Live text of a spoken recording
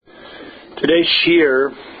Today's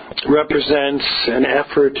shir represents an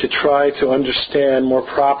effort to try to understand more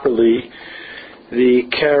properly the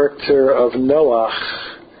character of Noach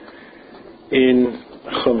in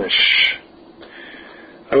Chumash.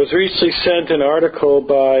 I was recently sent an article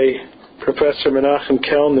by Professor Menachem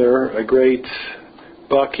Kellner, a great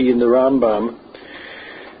Baki in the Rambam,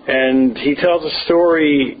 and he tells a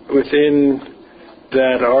story within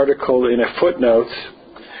that article in a footnote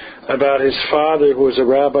about his father, who was a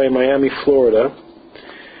rabbi in Miami, Florida,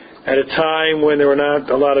 at a time when there were not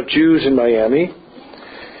a lot of Jews in Miami.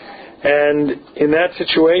 And in that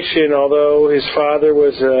situation, although his father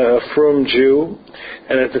was a frum Jew,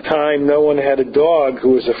 and at the time no one had a dog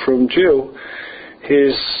who was a frum Jew,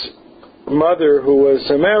 his mother, who was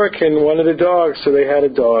American, wanted a dog, so they had a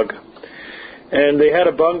dog. And they had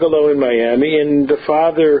a bungalow in Miami, and the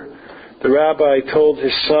father, the rabbi, told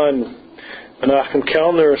his son, Menachem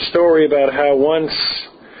Kellner, a story about how once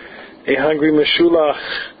a hungry Meshulach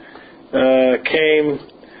came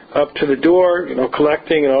up to the door,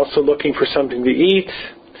 collecting and also looking for something to eat.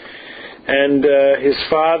 And his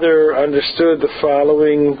father understood the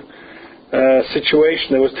following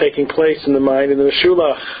situation that was taking place in the mind of the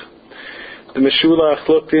Meshulach. The Meshulach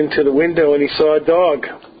looked into the window and he saw a dog.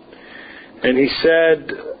 And he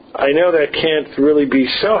said, I know that can't really be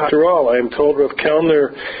so. After all, I am told Rav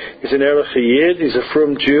Kellner is an Erlich Yid, he's a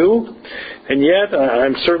frum Jew, and yet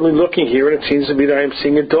I'm certainly looking here, and it seems to be that I'm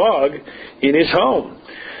seeing a dog in his home.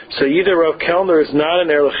 So either Rav Kellner is not an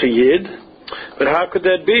Erlich Yid, but how could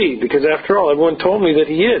that be? Because after all, everyone told me that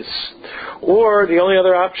he is. Or the only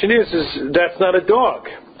other option is that's not a dog.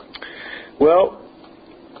 Well,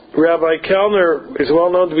 Rabbi Kellner is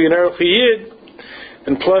well known to be an Erlich Yid,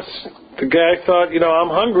 and plus the guy thought, I'm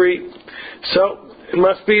hungry, so it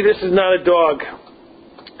must be this is not a dog.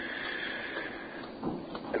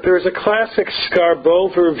 There is a classic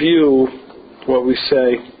Skarbover view, what we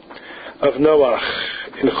say, of Noach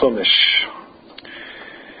in Chumash.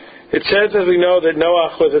 It says, as we know, that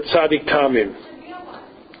Noach was a tzaddik tamim.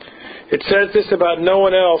 It says this about no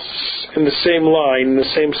one else in the same line, in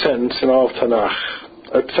the same sentence in all of Tanakh.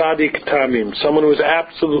 A tzaddik tamim, someone who was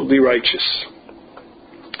absolutely righteous.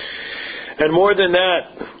 And more than that,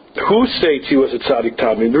 who states he was a tzaddik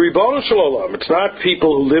tamim? The Ribbono Shel Olam. It's not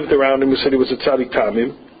people who lived around him who said he was a tzaddik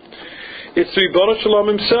tamim. It's the Ribbono Shel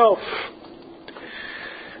Olam himself.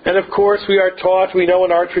 And of course, we are taught, we know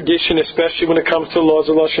in our tradition, especially when it comes to laws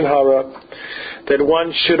of Lashon Hara, that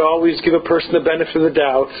one should always give a person the benefit of the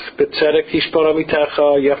doubt. B'tzedek tishpor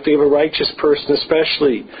amitecha. You have to give a righteous person,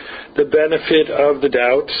 especially, the benefit of the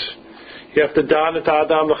doubt. You have to dan et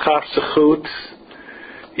adam l'chaf zechut.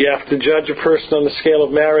 You have to judge a person on the scale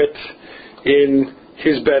of merit in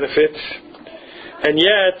his benefit. And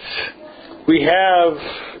yet, we have,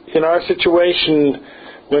 in our situation,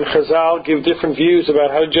 when Chazal give different views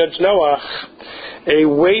about how to judge Noach, a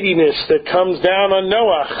weightiness that comes down on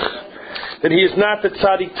Noach, that he is not the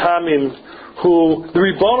tzaddik tamim who the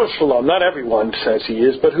Ribbono Shel Olam, not everyone says he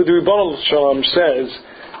is, but who the Ribbono Shel Olam says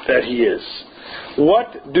that he is.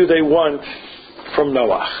 What do they want from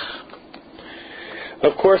Noach?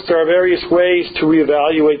 Of course, there are various ways to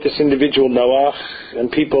reevaluate this individual Noach, and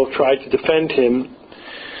people have tried to defend him.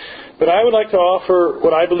 But I would like to offer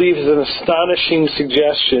what I believe is an astonishing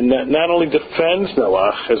suggestion that not only defends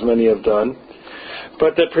Noach, as many have done,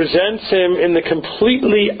 but that presents him in the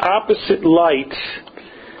completely opposite light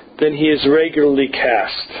than he is regularly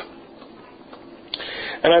cast.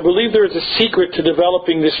 And I believe there is a secret to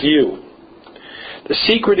developing this view. The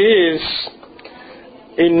secret is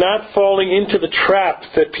in not falling into the trap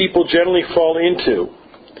that people generally fall into,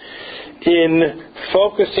 in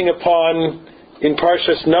focusing upon, in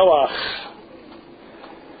Parshas Noach,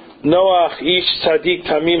 ish tzaddik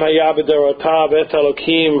tamim haya b'dorotav et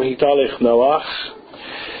Elokim hitalech Noach.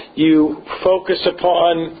 You focus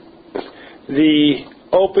upon the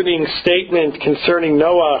opening statement concerning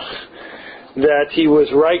Noach, that he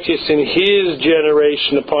was righteous in his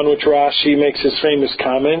generation, upon which Rashi makes his famous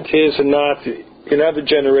comment, his and not in other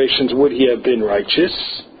generations would he have been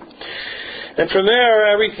righteous. And from there,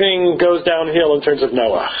 everything goes downhill in terms of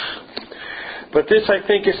Noach. But this, I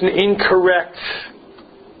think, is an incorrect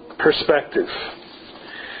perspective.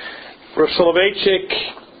 Rav Soloveitchik,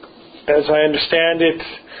 as I understand it,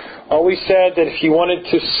 always said that if you wanted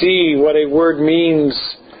to see what a word means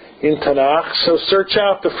in Tanakh, so search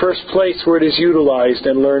out the first place where it is utilized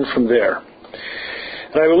and learn from there.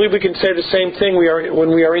 And I believe we can say the same thing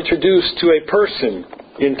when we are introduced to a person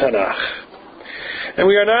in Tanakh. And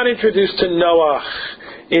we are not introduced to Noach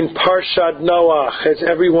in Parshat Noach, as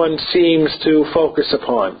everyone seems to focus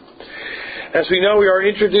upon. As we know, we are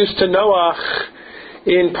introduced to Noach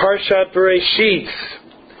in Parshat Bereshit,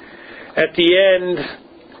 at the end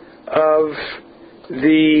of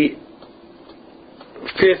the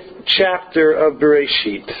 5th chapter of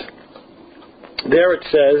Bereshit. There it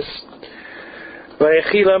says,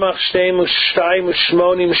 "Vayechi lemach shteim u'shtayim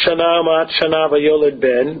u'shmonim shana u'mat shana vayoled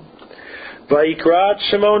ben, vayikrat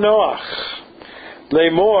shemo Noach,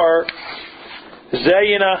 lemor,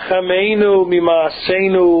 ze yinachamenu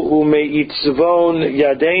mimaasenu u'meitzvon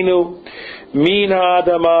yadenu, min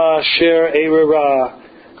ha'adama asher erera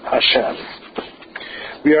Hashem."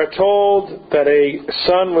 We are told that a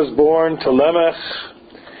son was born to Lamech,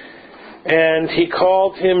 and he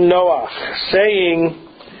called him Noach, saying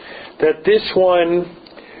that this one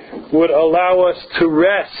would allow us to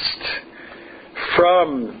rest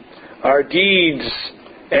from our deeds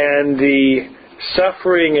and the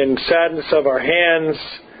suffering and sadness of our hands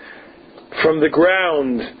from the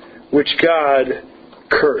ground which God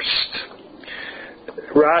cursed.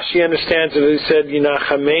 Rashi understands it. He said,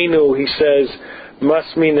 Yinachamenu, he says,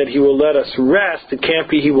 must mean that he will let us rest. It can't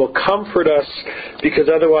be he will comfort us, because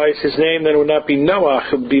otherwise his name then would not be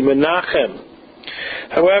Noach, it would be Menachem.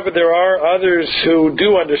 However, there are others who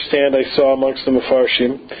do understand, I saw amongst the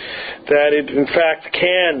Mefarshim, that it in fact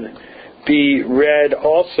can be read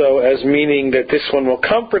also as meaning that this one will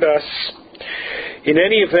comfort us. In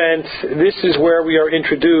any event, this is where we are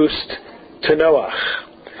introduced to Noach.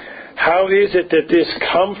 How is it that this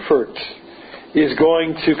comfort is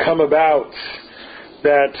going to come about,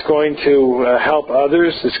 that's going to help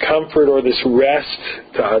others, this comfort or this rest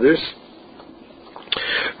to others?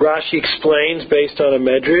 Rashi explains based on a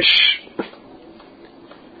medrash,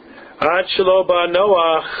 Ad shelo ba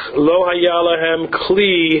Noach lo haya lahem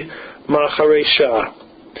kli macharesha.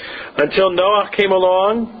 Until Noach came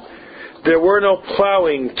along, there were no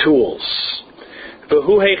plowing tools.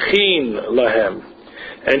 V'hu hechin lahem,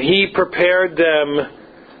 and he prepared them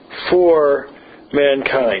for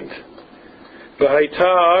mankind. V'haita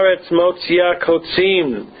haaretz motzia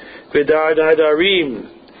kotzim v'dardadarim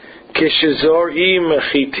kishezorim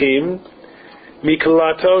chitim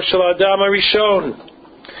mikalato shel adam harishon.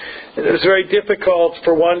 It was very difficult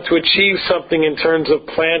for one to achieve something in terms of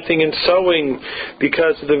planting and sowing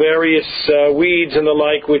because of the various weeds and the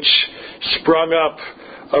like which sprung up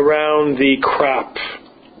around the crop.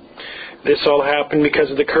 This all happened because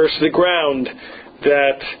of the curse of the ground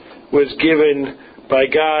that was given by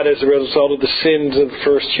God as a result of the sins of the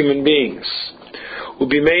first human beings.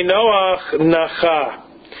 Ubimei Noach nacha.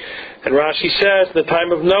 And Rashi says, in the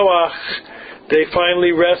time of Noach, they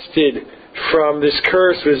finally rested from this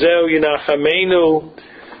curse. V'zeu yinachamenu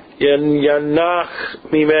yanach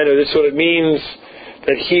mimenu. This is what it means,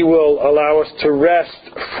 that he will allow us to rest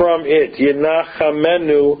from it.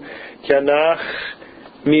 Yinachamenu yanach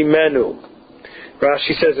mimenu.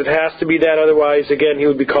 Rashi says it has to be that, otherwise, again, he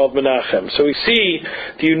would be called Menachem. So we see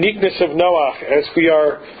the uniqueness of Noach as we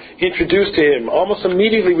are introduced to him. Almost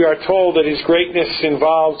immediately we are told that his greatness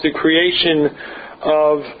involves the creation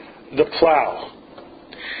of the plow.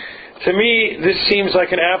 To me, this seems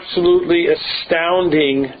like an absolutely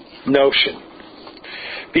astounding notion.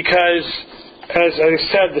 Because, as I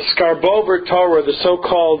said, the Skarbover Torah, the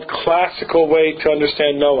so-called classical way to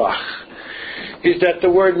understand Noach, is that the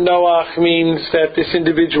word Noach means that this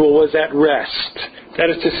individual was at rest. That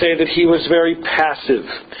is to say that he was very passive.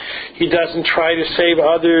 He doesn't try to save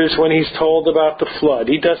others when he's told about the flood.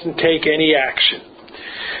 He doesn't take any action.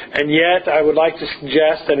 And yet, I would like to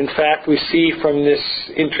suggest that in fact we see from this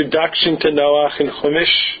introduction to Noach in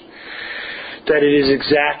Chumash that it is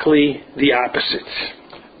exactly the opposite.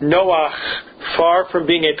 Noach, far from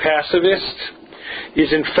being a pacifist,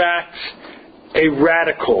 is in fact a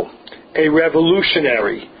radical, a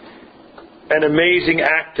revolutionary, an amazing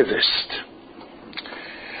activist.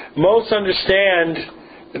 Most understand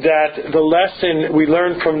that the lesson we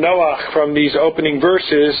learn from Noach from these opening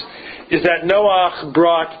verses is that Noach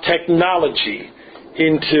brought technology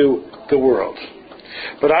into the world.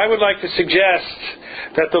 But I would like to suggest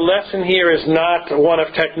that the lesson here is not one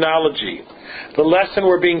of technology. The lesson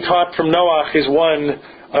we're being taught from Noach is one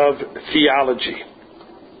of theology.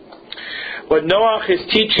 What Noach is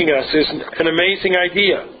teaching us is an amazing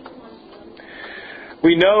idea.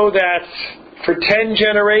 We know that for 10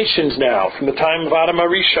 generations now, from the time of Adam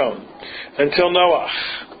HaRishon until Noach,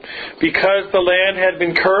 because the land had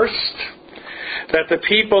been cursed, that the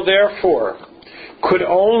people therefore could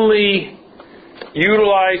only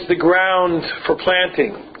utilize the ground for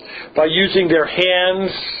planting by using their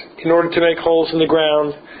hands in order to make holes in the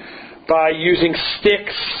ground, by using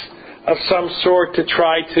sticks of some sort to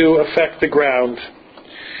try to affect the ground.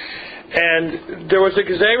 And there was a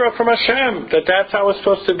gezerah from Hashem that that's how it was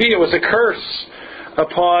supposed to be. It was a curse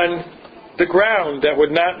upon the ground that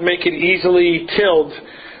would not make it easily tilled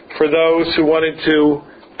for those who wanted to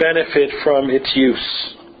benefit from its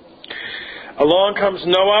use. Along comes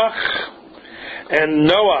Noach, and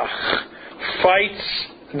Noach fights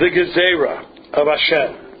the Gezerah of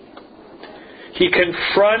Hashem. He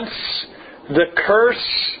confronts the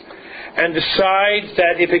curse and decides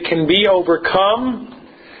that if it can be overcome,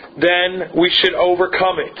 then we should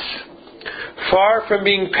overcome it. Far from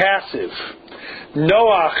being passive,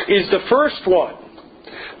 Noach is the first one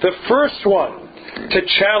to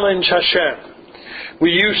challenge Hashem.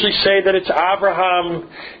 We usually say that it's Abraham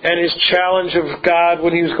and his challenge of God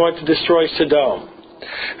when he was going to destroy Sodom.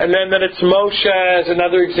 And then that it's Moshe as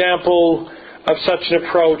another example of such an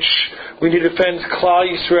approach when he defends Klal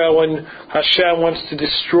Yisrael when Hashem wants to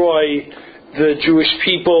destroy the Jewish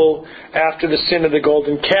people after the sin of the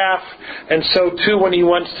golden calf, and so too when he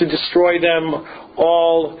wants to destroy them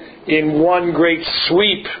all in one great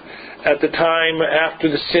sweep at the time after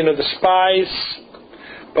the sin of the spies.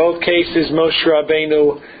 Both cases Moshe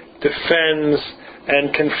Rabbeinu defends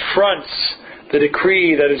and confronts the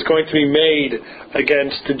decree that is going to be made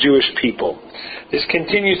against the Jewish people. This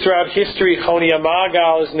continues throughout history. Choni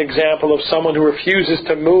Amagal is an example of someone who refuses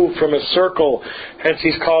to move from a circle. Hence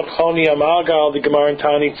he's called Choni Amagal, the Gemara in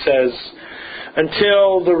Tanit says,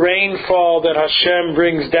 until the rainfall that Hashem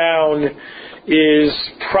brings down is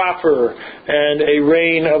proper and a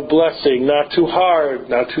rain of blessing, not too hard,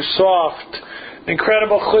 not too soft.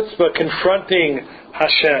 Incredible chutzpah confronting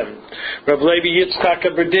Hashem. Rav Levi Yitzchak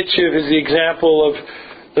of Berditchev is the example of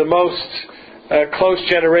the most close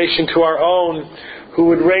generation to our own, who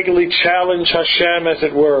would regularly challenge Hashem, as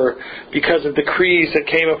it were, because of decrees that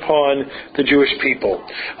came upon the Jewish people.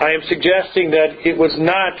 I am suggesting that it was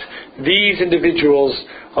not these individuals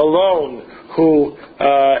alone who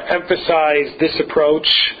emphasized this approach,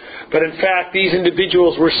 but in fact these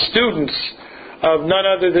individuals were students of none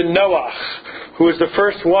other than Noach, who was the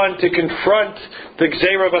first one to confront the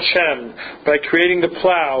Gezerah of Hashem by creating the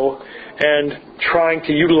plow and trying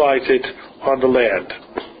to utilize it on the land.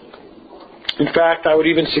 In fact, I would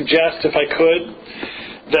even suggest, if I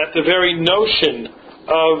could, that the very notion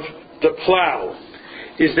of the plow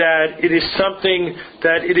is that it is something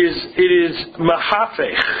that it is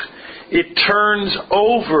mahafech. It turns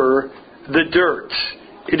over the dirt.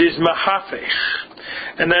 It is mahafech.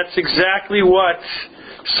 And that's exactly what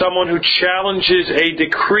someone who challenges a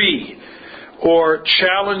decree or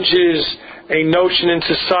challenges a notion in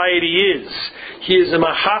society is. He is a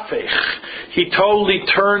mahafech. He totally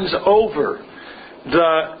turns over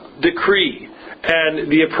the decree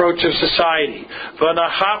and the approach of society.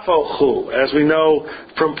 V'nahafochu, as we know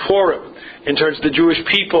from Purim, in terms of the Jewish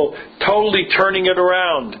people, totally turning it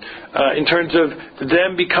around, in terms of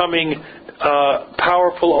them becoming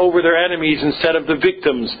powerful over their enemies instead of the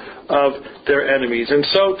victims of their enemies. And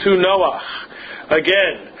so too Noach,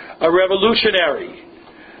 again, a revolutionary,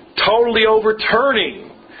 totally overturning,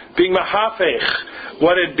 being mahafech,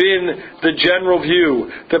 what had been the general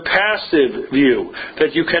view, the passive view,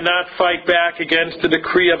 that you cannot fight back against the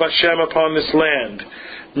decree of Hashem upon this land.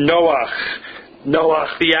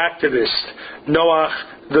 Noach the activist, Noach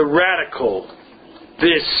the radical.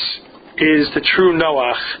 This is the true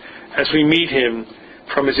Noach as we meet him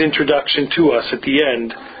from his introduction to us at the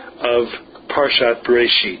end of Parshat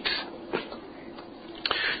Bereshit.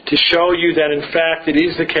 To show you that in fact it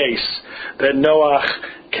is the case that Noach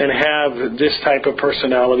can have this type of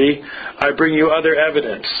personality, I bring you other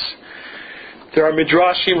evidence. There are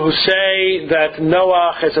midrashim who say that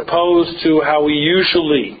Noach, as opposed to how we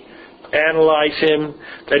usually analyze him,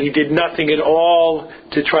 that he did nothing at all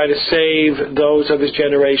to try to save those of his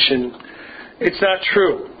generation. It's not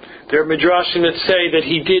true. There are midrashim that say that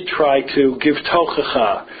he did try to give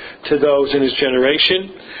tochacha to those in his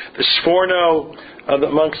generation. The Sforno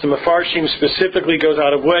amongst the Mefarshim specifically goes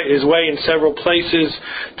out of his way in several places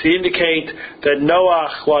to indicate that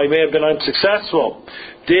Noach, while he may have been unsuccessful,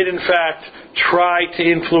 did in fact try to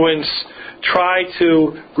influence, try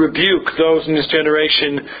to rebuke those in his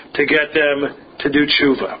generation to get them to do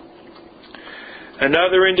tshuva.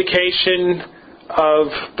 Another indication of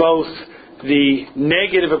both the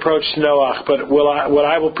negative approach to Noach, but what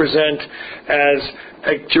I will present as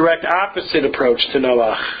a direct opposite approach to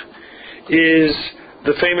Noach, is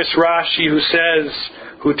the famous Rashi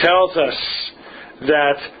who tells us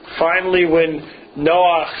that finally when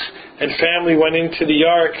Noach and family went into the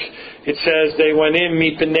ark, it says they went in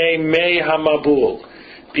mipnei mei hamabul,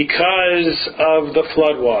 because of the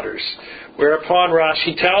floodwaters. Whereupon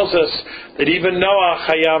Rashi tells us that even Noach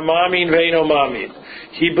hayam mamin ve'eno mamin,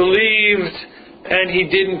 he believed and he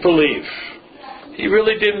didn't believe. he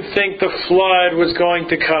really didn't think the flood was going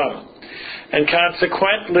to come. And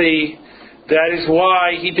consequently, that is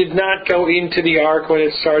why he did not go into the ark when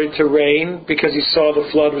it started to rain, because he saw the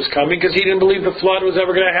flood was coming, because he didn't believe the flood was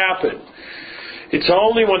ever going to happen. It's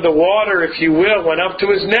only when the water, if you will, went up to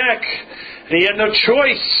his neck, and he had no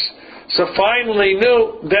choice. So finally,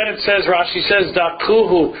 then it says, Rashi says,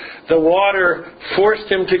 Dakuhu, the water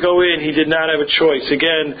forced him to go in. He did not have a choice.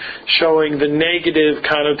 Again, showing the negative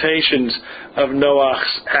connotations of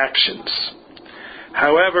Noah's actions.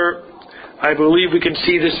 However, I believe we can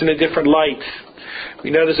see this in a different light. We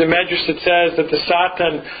know there's a medrash that says that the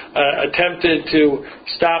Satan attempted to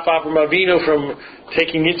stop Avraham Avinu from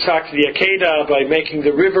taking Yitzhak to the Akedah by making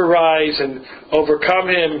the river rise and overcome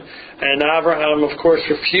him. And Avraham, of course,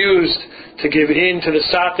 refused to give in to the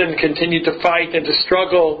Satan, continued to fight and to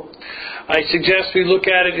struggle. I suggest we look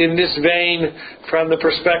at it in this vein from the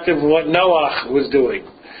perspective of what Noah was doing.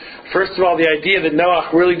 First of all, the idea that Noah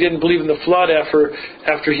really didn't believe in the flood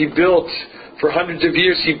after he built, for hundreds of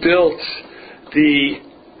years he built the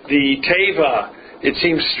Teva. It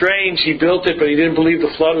seems strange he built it, but he didn't believe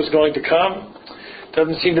the flood was going to come.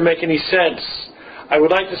 Doesn't seem to make any sense. I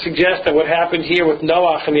would like to suggest that what happened here with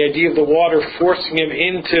Noah and the idea of the water forcing him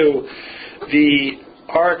into the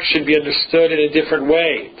ark should be understood in a different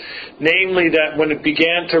way. Namely, that when it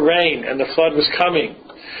began to rain and the flood was coming,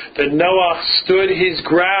 that Noah stood his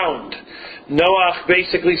ground. Noah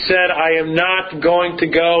basically said, I am not going to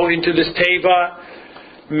go into this Teva.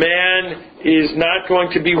 Man is not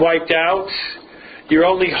going to be wiped out. Your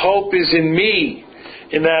only hope is in me,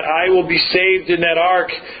 in that I will be saved in that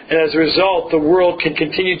ark, and as a result the world can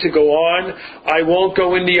continue to go on. I won't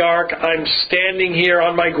go in the ark. I'm standing here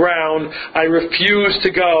on my ground. I refuse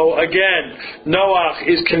to go. Again, Noah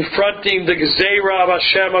is confronting the Gezerah of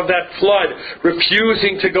Hashem of that flood,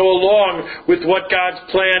 refusing to go along with what God's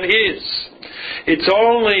plan is. It's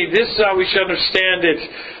only, this is how we should understand it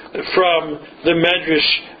from the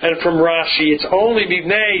Medrash and from Rashi. It's only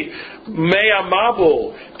B'nei Mea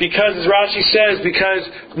Mabul, because, as Rashi says, because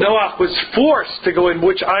Noah was forced to go in,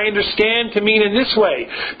 which I understand to mean in this way,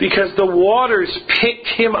 because the waters picked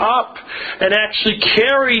him up and actually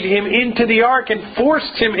carried him into the ark and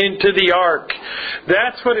forced him into the ark.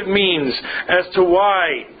 That's what it means as to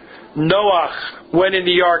why Noah went in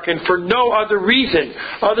the ark, and for no other reason.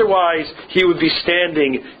 Otherwise, he would be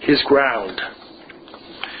standing his ground.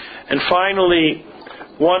 And finally,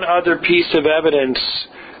 one other piece of evidence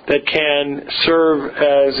that can serve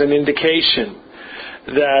as an indication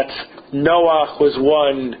that Noah was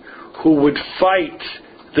one who would fight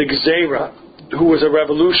the Gezerah, who was a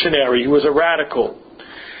revolutionary, who was a radical.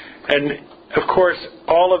 And of course,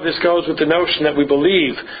 all of this goes with the notion that we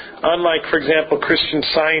believe, unlike, for example, Christian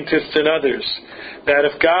scientists and others, that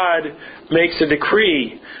if God makes a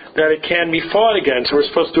decree, that it can be fought against. We're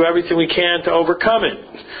supposed to do everything we can to overcome it.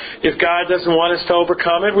 If God doesn't want us to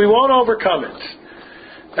overcome it, we won't overcome it.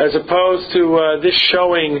 As opposed to this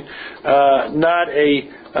showing not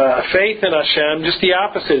a faith in Hashem, just the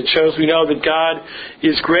opposite. It shows we know that God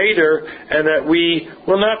is greater and that we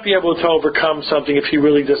will not be able to overcome something if He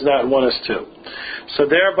really does not want us to. So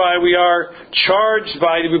thereby we are charged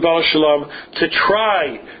by the Ribono Shel Olam to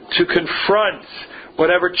try to confront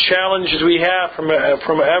whatever challenges we have from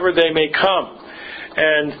wherever they may come,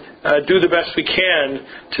 and do the best we can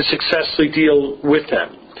to successfully deal with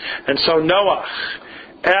them. And so Noah,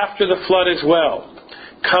 after the flood as well,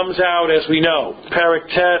 comes out, as we know, Perek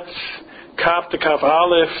Tet, Kaf to Kaf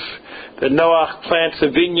Aleph, that Noah plants a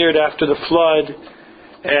vineyard after the flood,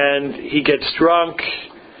 and he gets drunk,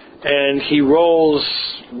 and he rolls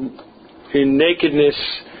in nakedness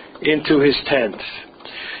into his tent.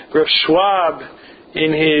 Rav Schwab,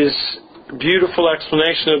 in his beautiful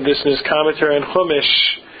explanation of this in his commentary on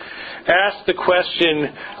Chumash, asked the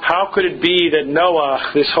question, how could it be that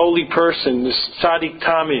Noah, this holy person, this tzaddik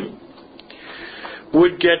tamim,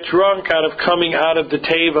 would get drunk out of coming out of the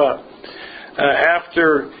Teva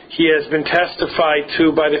after he has been testified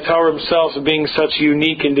to by the Torah himself as being such a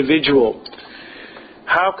unique individual?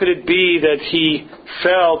 How could it be that he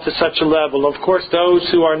fell to such a level? Of course, those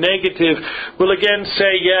who are negative will again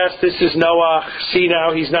say, yes, this is Noah. See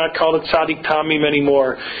now, he's not called a tzaddik tamim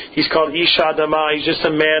anymore. He's called Ish Adamah. He's just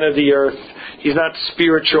a man of the earth. He's not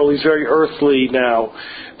spiritual. He's very earthly now,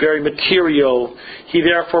 very material. He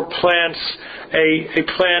therefore plants a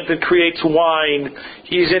plant that creates wine.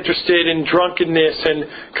 He's interested in drunkenness and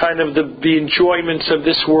kind of the enjoyments of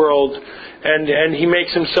this world. And he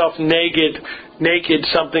makes himself naked,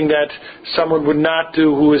 something that someone would not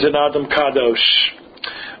do who is an Adam Kadosh.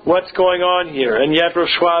 What's going on here? And yet Rav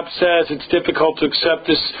Schwab says it's difficult to accept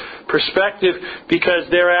this perspective, because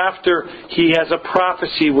thereafter he has a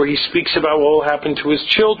prophecy where he speaks about what will happen to his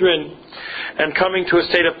children. And coming to a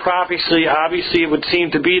state of prophecy, obviously it would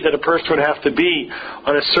seem to be that a person would have to be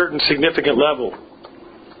on a certain significant level.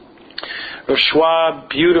 Rav Schwab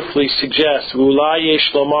beautifully suggests, V'ulai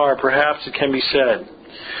yesh lomar, perhaps it can be said,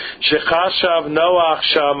 Shechashav Noach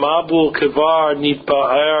Shamabul Kevar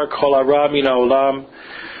Nitba'er Kol Hara Min Haolam,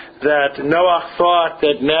 that Noach thought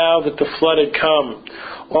that now that the flood had come,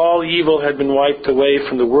 all evil had been wiped away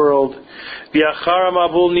from the world. V'achar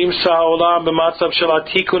Mabul Nimsa Haolam B'matzav Shel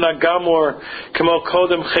Hatikun HaGamor K'mo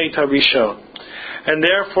Kodem Chet HaRishon. And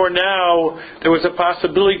therefore now there was a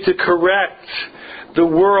possibility to correct the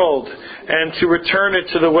world and to return it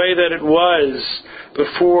to the way that it was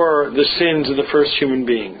before the sins of the first human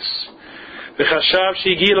beings. Therefore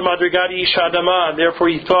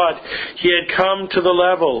he thought he had come to the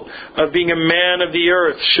level of being a man of the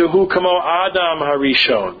earth. Shehu kamo Adam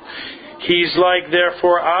harishon. He's like,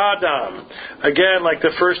 therefore, Adam. Again, like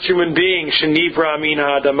the first human being, Shenivra min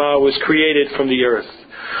ha'adama, was created from the earth.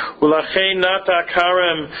 And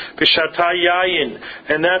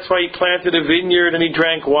that's why he planted a vineyard and he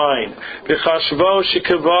drank wine,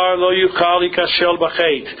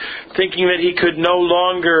 thinking that he could no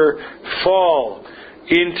longer fall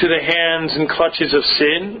into the hands and clutches of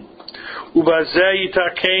sin.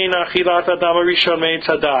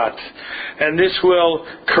 And this will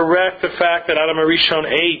correct the fact that Adam HaRishon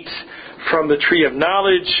ate from the tree of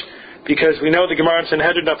knowledge, because we know the Gemara in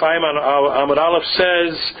Sanhedrin Daf Ayim Amud Aleph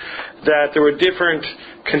says that there were different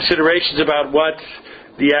considerations about what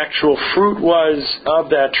the actual fruit was of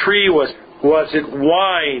that tree. Was it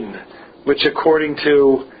wine, which according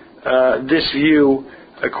to this view,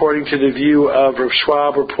 according to the view of Rav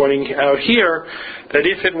Schwab, we're pointing out here, that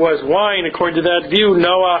if it was wine, according to that view,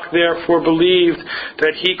 Noach therefore believed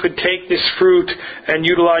that he could take this fruit and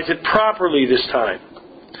utilize it properly this time.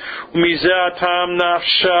 And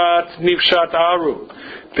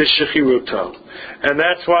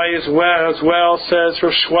that's why as well says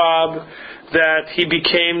Rav Schwab that he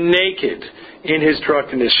became naked in his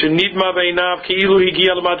drunkenness.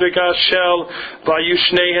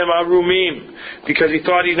 Because he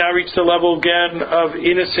thought he now reached the level again of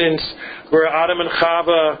innocence where Adam and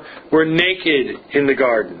Chava were naked in the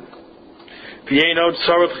garden. There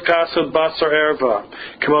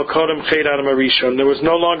was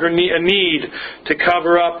no longer a need to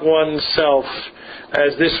cover up oneself,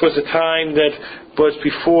 as this was a time that was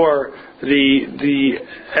before the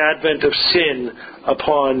advent of sin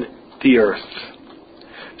upon the earth.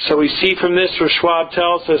 So we see from this, Rav Schwab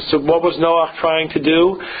tells us, so what was Noach trying to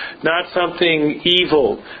do? Not something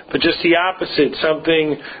evil, but just the opposite,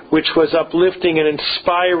 something which was uplifting and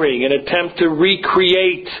inspiring, an attempt to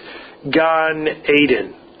recreate Gan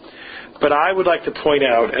Eden. But I would like to point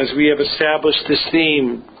out, as we have established this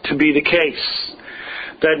theme to be the case,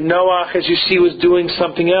 that Noach, as you see, was doing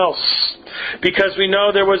something else. Because we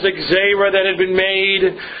know there was a gzeira that had been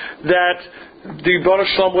made that the Rebbeinu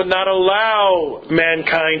Shalom would not allow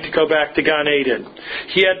mankind to go back to Gan Eden.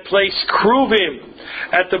 He had placed Kruvim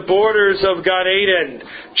at the borders of Gan Eden,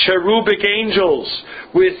 cherubic angels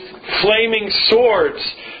with flaming swords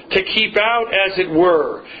to keep out, as it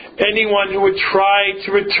were, anyone who would try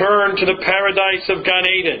to return to the paradise of Gan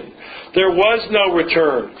Eden. There was no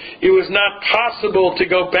return. It was not possible to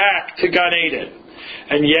go back to Gan Eden.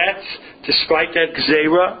 And yet, despite that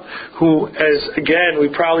Gzeira, who, as again, we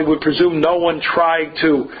probably would presume no one tried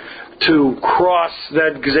to cross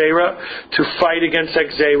that Gzeira, to fight against that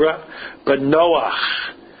Gzeira, but Noach,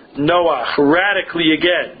 radically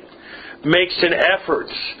again, makes an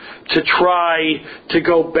effort to try to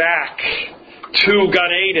go back to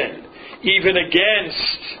Gan Eden, even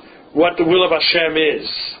against what the will of Hashem is.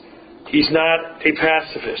 He's not a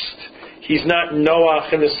pacifist. He's not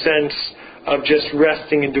Noach in the sense of just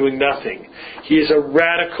resting and doing nothing. He is a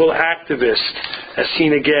radical activist, as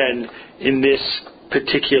seen again in this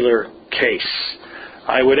particular case.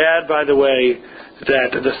 I would add, by the way,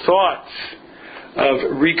 that the thought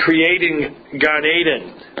of recreating Gan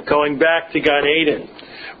Eden, going back to Gan Eden,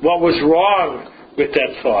 what was wrong with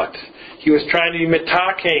that thought? He was trying to be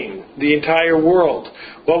metaking the entire world.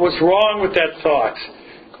 What was wrong with that thought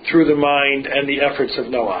through the mind and the efforts of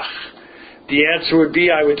Noach? The answer would be,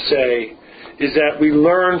 I would say, is that we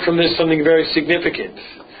learn from this something very significant,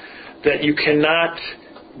 that you cannot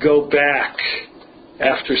go back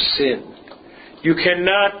after sin. You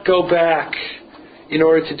cannot go back in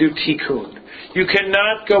order to do tikkun. You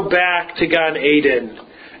cannot go back to Gan Eden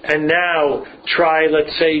and now try,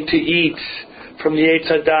 let's say, to eat from the Eitz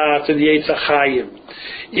Hadat or the Eitz HaChaim.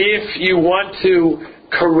 If you want to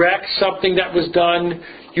correct something that was done,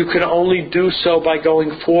 you can only do so by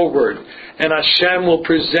going forward. And Hashem will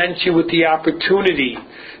present you with the opportunity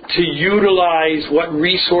to utilize what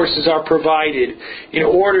resources are provided in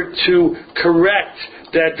order to correct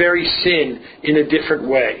that very sin in a different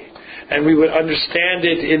way. And we would understand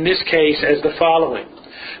it in this case as the following: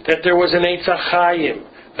 that there was an Eitz HaChaim,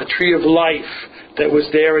 a tree of life, that was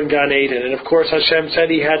there in Gan Eden. And of course Hashem said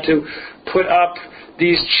He had to put up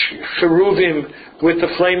these cheruvim with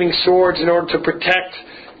the flaming swords in order to protect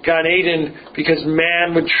Gan Eden, because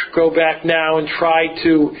man would go back now and try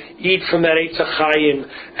to eat from that Eitz HaChaim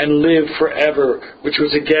and live forever, which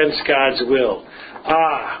was against God's will.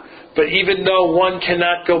 But even though one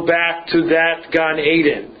cannot go back to that Gan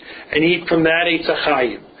Eden and eat from that Eitz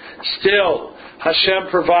HaChaim, still Hashem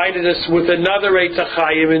provided us with another Eitz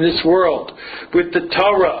HaChaim in this world, with the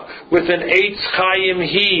Torah, with an Eitz Chaim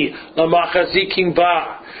Hi L'Machazikim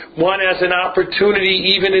Ba. One has an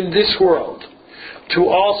opportunity even in this world to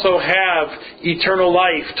also have eternal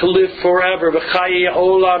life, to live forever. V'chaye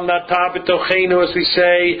olam nata b'tochenu, as we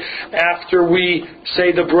say after we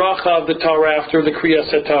say the bracha of the Torah, after the Kriyas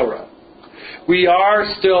HaTorah. We are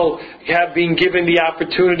still have been given the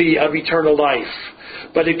opportunity of eternal life.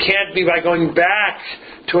 But it can't be by going back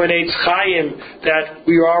to an Eitz Chaim that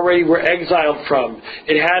we already were exiled from.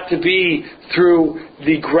 It had to be through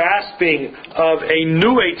the grasping of a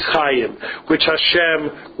new Eitz Chaim, which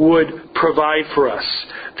Hashem would provide for us.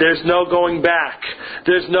 There's no going back.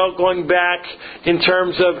 There's no going back in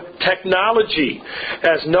terms of technology.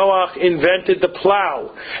 As Noah invented the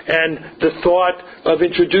plow and the thought of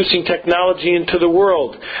introducing technology into the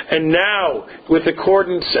world. And now, with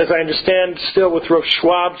accordance, as I understand, still with Rav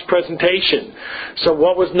Schwab's presentation. So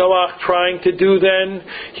what was Noah trying to do then?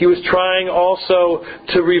 He was trying also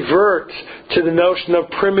to revert to the notion of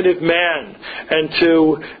primitive man and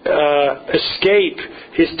to escape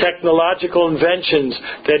his technological inventions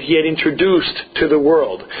that he had introduced to the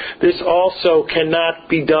world. This also cannot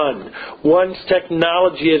be done. Once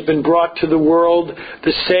technology has been brought to the world,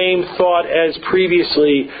 the same thought as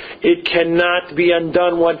previously, it cannot be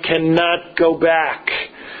undone. One cannot go back.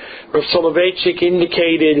 Rav Soloveitchik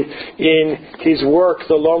indicated in his work,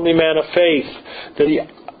 The Lonely Man of Faith, that the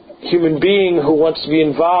human being who wants to be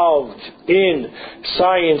involved in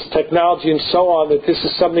science, technology, and so on, that this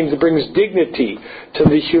is something that brings dignity to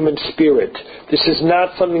the human spirit. This is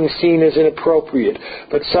not something seen as inappropriate,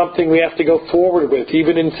 but something we have to go forward with,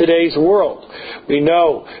 even in today's world. We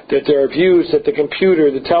know that there are views that the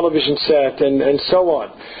computer, the television set, and so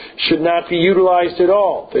on, should not be utilized at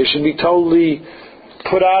all. They should be totally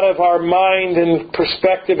put out of our mind and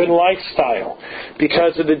perspective and lifestyle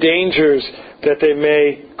because of the dangers that they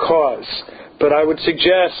may cause. But I would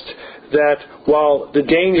suggest that while the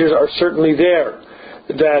dangers are certainly there,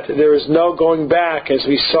 that there is no going back, as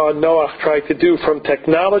we saw Noah try to do, from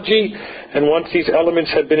technology. And once these elements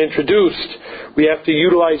have been introduced, we have to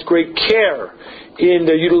utilize great care in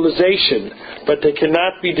their utilization, but they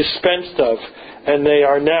cannot be dispensed of, and they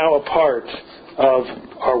are now a part of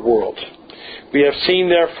our world. We have seen,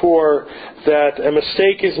 therefore, that a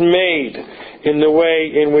mistake is made in the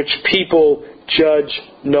way in which people judge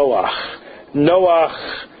Noah.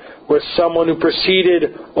 Noah was someone who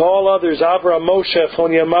preceded all others, Avraham, Moshe,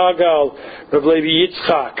 Chonya Magal, Rav Levi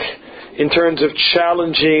Yitzchak, in terms of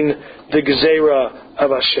challenging the Gezerah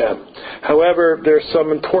of Hashem. However, there are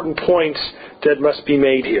some important points that must be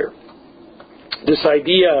made here. This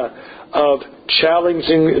idea of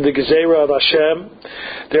challenging the Gezerah of Hashem,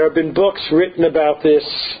 there have been books written about this.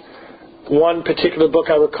 One particular book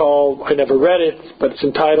I recall, I never read it, but it's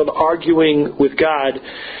entitled Arguing with God.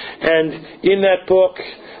 And in that book,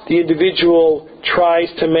 the individual tries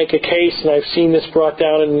to make a case, and I've seen this brought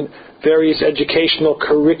down in various educational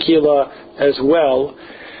curricula as well,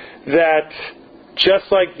 that just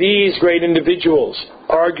like these great individuals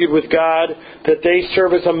argued with God, that they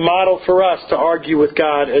serve as a model for us to argue with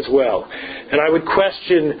God as well. And I would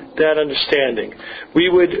question that understanding. We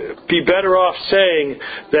would be better off saying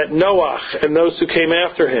that Noah and those who came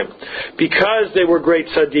after him, because they were great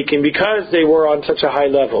tzaddikim, because they were on such a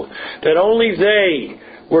high level, that only they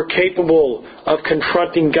were capable of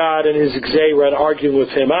confronting God and His Gezerah and arguing with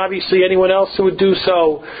Him. Obviously, anyone else who would do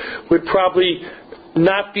so would probably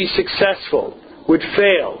not be successful, would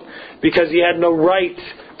fail, because he had no right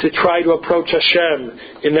to try to approach Hashem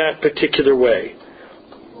in that particular way.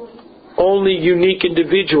 Only unique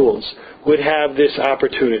individuals would have this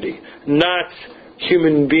opportunity, not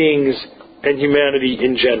human beings and humanity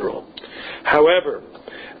in general. However,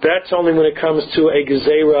 that's only when it comes to a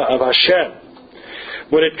Gezerah of Hashem.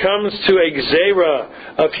 When it comes to a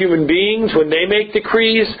Gezerah of human beings, when they make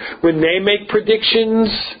decrees, when they make predictions,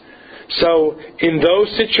 So in those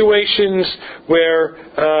situations where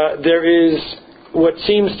there is what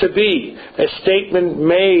seems to be a statement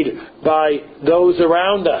made by those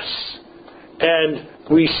around us, and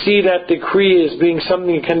we see that decree as being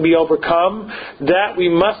something that can be overcome, that we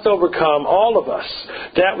must overcome, all of us,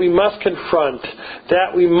 that we must confront,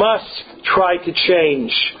 that we must try to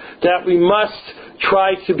change, that we must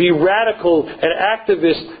try to be radical and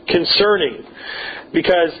activist concerning.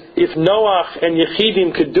 Because if Noach and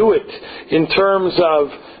Yechidim could do it in terms of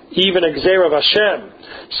even a Gzeira of Hashem,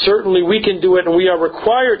 certainly we can do it, and we are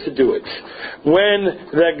required to do it. When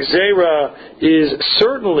the Gzeira is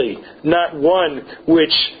certainly not one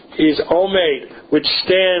which is omed, which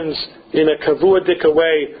stands in a kavuadika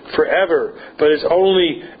way forever, but is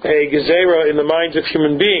only a Gzeira in the minds of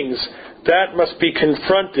human beings, that must be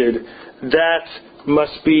confronted, that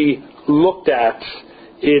must be looked at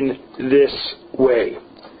in this way.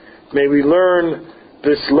 May we learn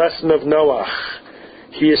this lesson of Noach.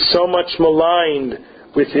 He is so much maligned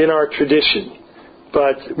within our tradition,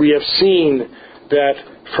 but we have seen that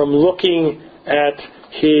from looking at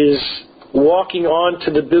his walking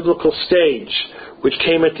onto the biblical stage, which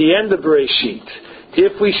came at the end of Bereshit,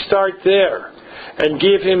 if we start there and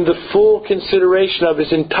give him the full consideration of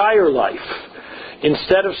his entire life,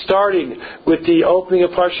 instead of starting with the opening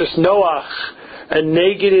of Parshas Noach, a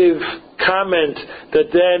negative comment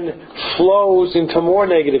that then flows into more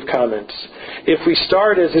negative comments. If we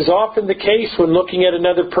start, as is often the case when looking at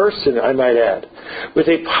another person, I might add, with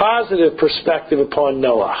a positive perspective upon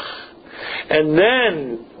Noach, and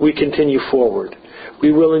then we continue forward,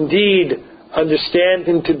 we will indeed understand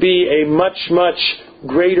him to be a much, much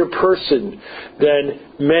greater person than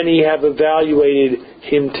many have evaluated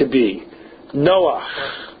him to be. Noach,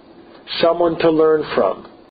 someone to learn from.